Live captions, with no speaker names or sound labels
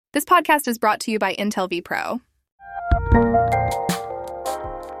This podcast is brought to you by Intel vPro.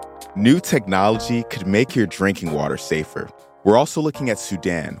 New technology could make your drinking water safer. We're also looking at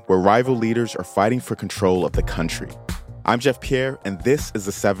Sudan, where rival leaders are fighting for control of the country. I'm Jeff Pierre, and this is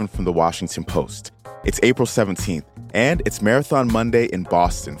The 7 from The Washington Post. It's April 17th, and it's Marathon Monday in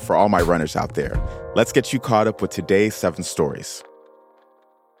Boston for all my runners out there. Let's get you caught up with today's 7 stories.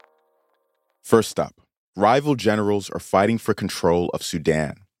 First up, rival generals are fighting for control of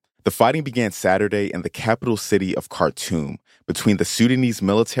Sudan. The fighting began Saturday in the capital city of Khartoum between the Sudanese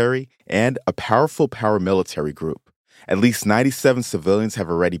military and a powerful paramilitary group. At least 97 civilians have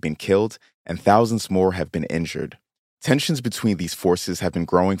already been killed, and thousands more have been injured. Tensions between these forces have been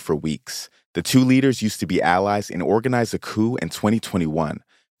growing for weeks. The two leaders used to be allies and organized a coup in 2021,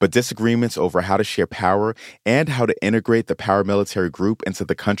 but disagreements over how to share power and how to integrate the paramilitary group into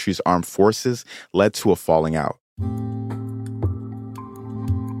the country's armed forces led to a falling out.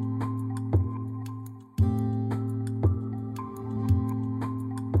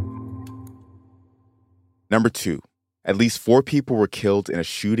 Number 2, at least 4 people were killed in a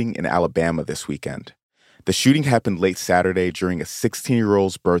shooting in Alabama this weekend. The shooting happened late Saturday during a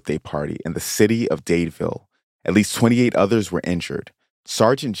 16-year-old's birthday party in the city of Dadeville. At least 28 others were injured.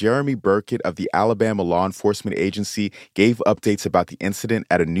 Sergeant Jeremy Burkett of the Alabama Law Enforcement Agency gave updates about the incident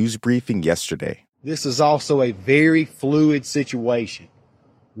at a news briefing yesterday. This is also a very fluid situation.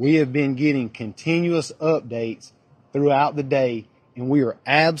 We have been getting continuous updates throughout the day, and we are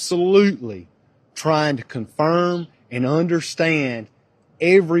absolutely trying to confirm and understand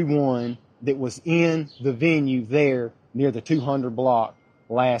everyone that was in the venue there near the 200 block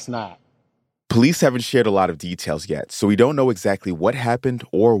last night. Police haven't shared a lot of details yet, so we don't know exactly what happened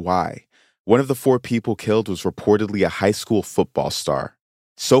or why. One of the 4 people killed was reportedly a high school football star.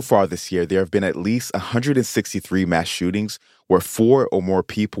 So far this year, there have been at least 163 mass shootings where 4 or more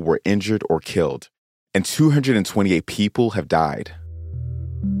people were injured or killed, and 228 people have died.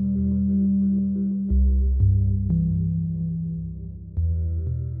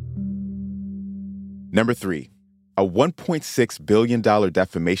 Number 3, a $1.6 billion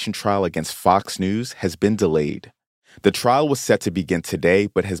defamation trial against Fox News has been delayed. The trial was set to begin today,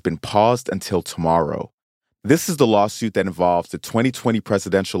 but has been paused until tomorrow. This is the lawsuit that involves the 2020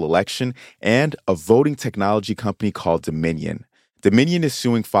 presidential election and a voting technology company called Dominion. Dominion is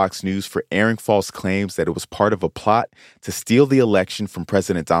suing Fox News for airing false claims that it was part of a plot to steal the election from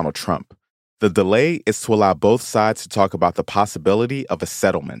President Donald Trump. The delay is to allow both sides to talk about the possibility of a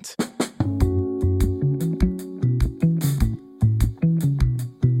settlement.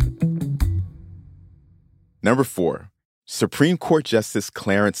 Number 4, Supreme Court Justice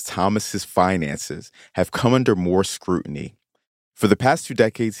Clarence Thomas's finances have come under more scrutiny. For the past 2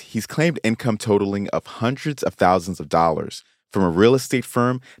 decades, he's claimed income totaling of hundreds of thousands of dollars from a real estate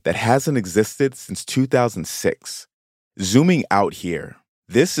firm that hasn't existed since 2006. Zooming out here,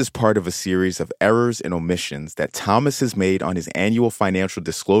 this is part of a series of errors and omissions that Thomas has made on his annual financial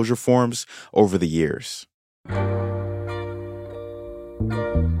disclosure forms over the years.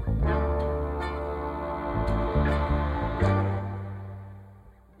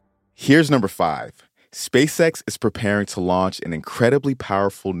 Here's number 5. SpaceX is preparing to launch an incredibly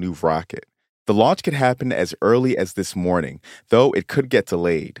powerful new rocket. The launch could happen as early as this morning, though it could get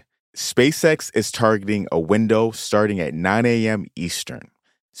delayed. SpaceX is targeting a window starting at 9 a.m. Eastern.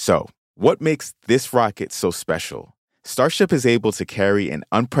 So, what makes this rocket so special? Starship is able to carry an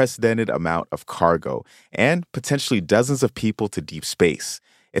unprecedented amount of cargo and potentially dozens of people to deep space.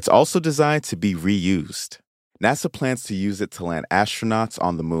 It's also designed to be reused. NASA plans to use it to land astronauts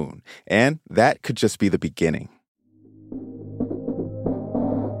on the moon, and that could just be the beginning.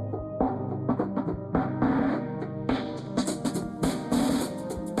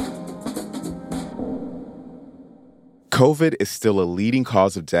 COVID is still a leading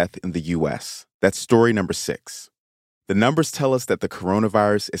cause of death in the U.S. That's story number 6. The numbers tell us that the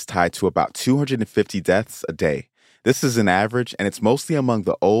coronavirus is tied to about 250 deaths a day. This is an average, and it's mostly among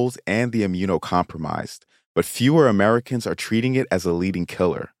the old and the immunocompromised. But fewer Americans are treating it as a leading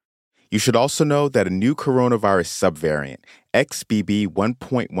killer. You should also know that a new coronavirus subvariant, XBB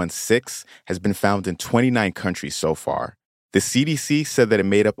 1.16, has been found in 29 countries so far. The CDC said that it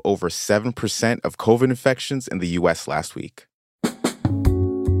made up over 7% of COVID infections in the U.S. last week.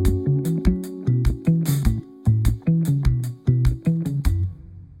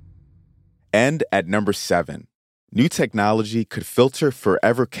 And at number 7, new technology could filter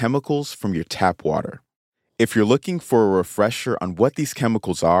forever chemicals from your tap water. If you're looking for a refresher on what these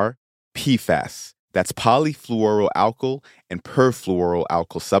chemicals are, PFAS, that's polyfluoroalkyl and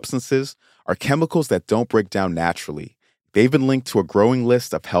perfluoroalkyl substances, are chemicals that don't break down naturally. They've been linked to a growing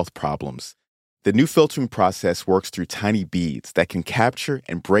list of health problems. The new filtering process works through tiny beads that can capture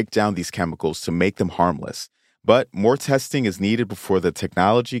and break down these chemicals to make them harmless. But more testing is needed before the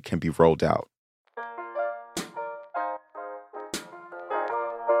technology can be rolled out.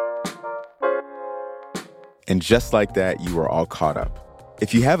 And just like that, you are all caught up.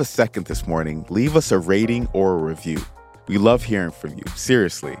 If you have a second this morning, leave us a rating or a review. We love hearing from you,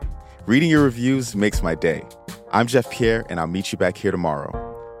 seriously. Reading your reviews makes my day. I'm Jeff Pierre, and I'll meet you back here tomorrow.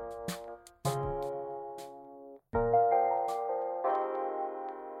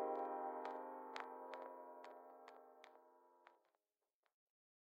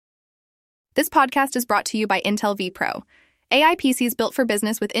 This podcast is brought to you by Intel vPro. AI PCs built for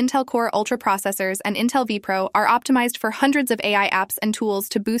business with Intel Core Ultra processors and Intel vPro are optimized for hundreds of AI apps and tools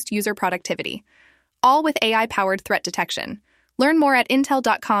to boost user productivity, all with AI-powered threat detection. Learn more at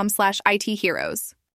intel.com/ITheroes.